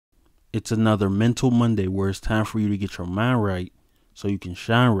It's another mental Monday where it's time for you to get your mind right so you can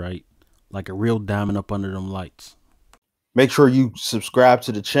shine right like a real diamond up under them lights. Make sure you subscribe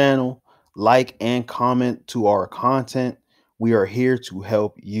to the channel, like and comment to our content. We are here to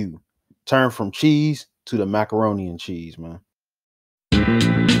help you turn from cheese to the macaroni and cheese, man.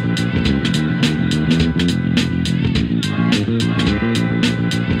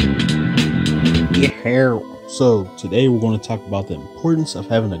 Yeah. So today we're going to talk about the importance of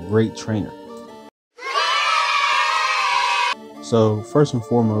having a great trainer. So first and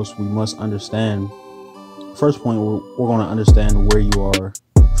foremost, we must understand, first point, we're going to understand where you are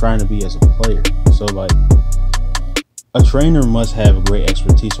trying to be as a player. So like a trainer must have a great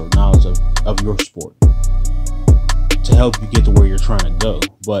expertise or knowledge of your sport to help you get to where you're trying to go.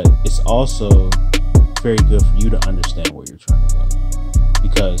 But it's also very good for you to understand where you're trying to go.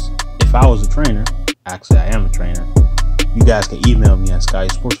 Because if I was a trainer, actually I am a trainer, you guys can email me at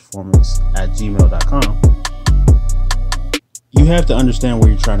skysportsperformance@gmail.com. You have to understand where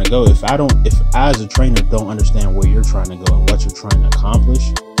you're trying to go. If I as a trainer don't understand where you're trying to go and what you're trying to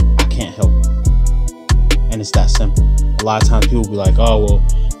accomplish, I can't help you. And it's that simple. A lot of times people be like, oh, well,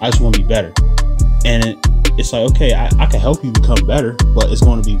 I just want to be better. And it's like, okay, I can help you become better, but it's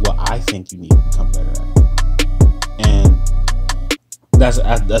going to be what I think you need to become better at. And that's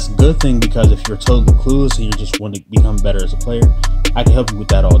a good thing, because if you're totally clueless and you just want to become better as a player, I can help you with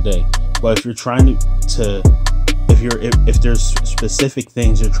that all day. But if you're trying if there's specific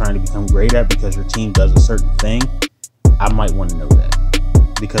things you're trying to become great at because your team does a certain thing, I might want to know that,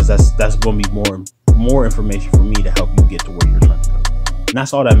 because that's going to be more information for me to help you get to where you're trying to go. And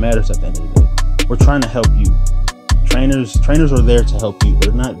that's all that matters at the end of the day. We're trying to help you. Trainers are there to help you.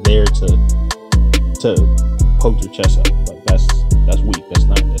 They're not there to poke your chest out. Like that's weak. That's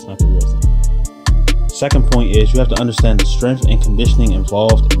not the real thing. Second point is you have to understand the strength and conditioning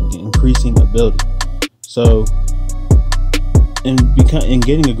involved in increasing ability. So in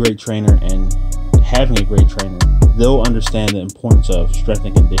getting a great trainer and having a great trainer, they'll understand the importance of strength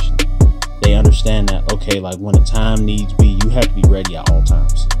and conditioning. They understand that, okay, like when the time needs be, you have to be ready at all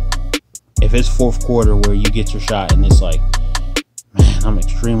times. If it's fourth quarter where you get your shot and it's like, man, I'm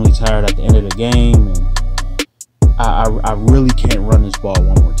extremely tired at the end of the game and I really can't run this ball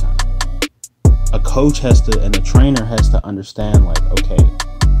one more time. A coach and a trainer has to understand, like, okay,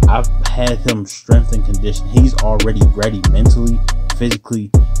 I've had him strength and condition. He's already ready mentally,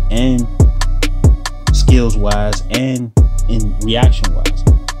 physically, and skills wise, and in reaction wise.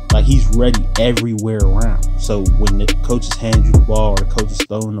 Like, he's ready everywhere around. So when the coaches hand you the ball, or the coach is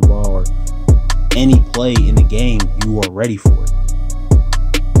throwing the ball, or any play in the game, you are ready for it.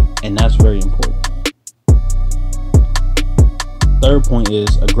 And that's very important. Third point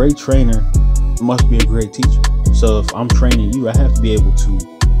is a great trainer must be a great teacher. So if I'm training you, I have to be able to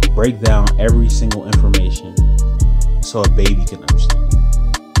break down every single information so a baby can understand it,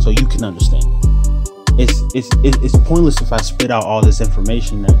 so you can understand it. It's pointless if I spit out all this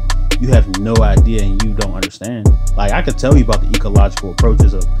information that you have no idea and you don't understand. Like, I could tell you about the ecological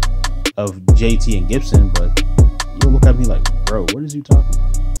approaches of JT and Gibson, but you'll look at me like, bro, what is you talking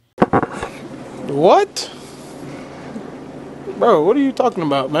about? What? Bro, what are you talking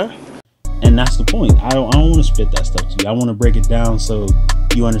about, man? And that's the point. I don't want to spit that stuff to you. I want to break it down so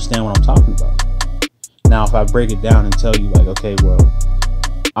you understand what I'm talking about. Now, if I break it down and tell you, like, okay, well,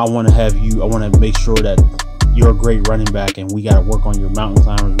 I want to make sure that you're a great running back and we got to work on your mountain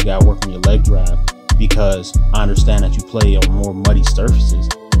climbers, we got to work on your leg drive, because I understand that you play on more muddy surfaces.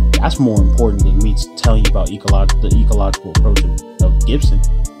 That's more important than me telling you about the ecological approach of Gibson.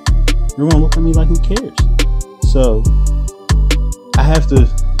 You're going to look at me like, who cares? So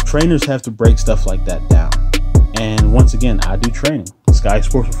trainers have to break stuff like that down. And once again, I do training.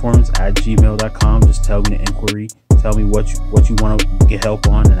 skysportsperformance@gmail.com. Just tell me the inquiry. Tell me what you want to get help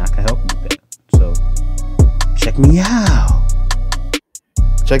on, and I can help you with that. So check me out.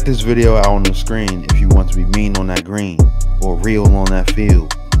 Check this video out on the screen if you want to be mean on that green, or real on that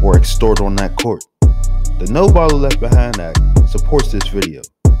field, or extort on that court. The No Baller Left Behind Act supports this video.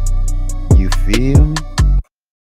 You feel me?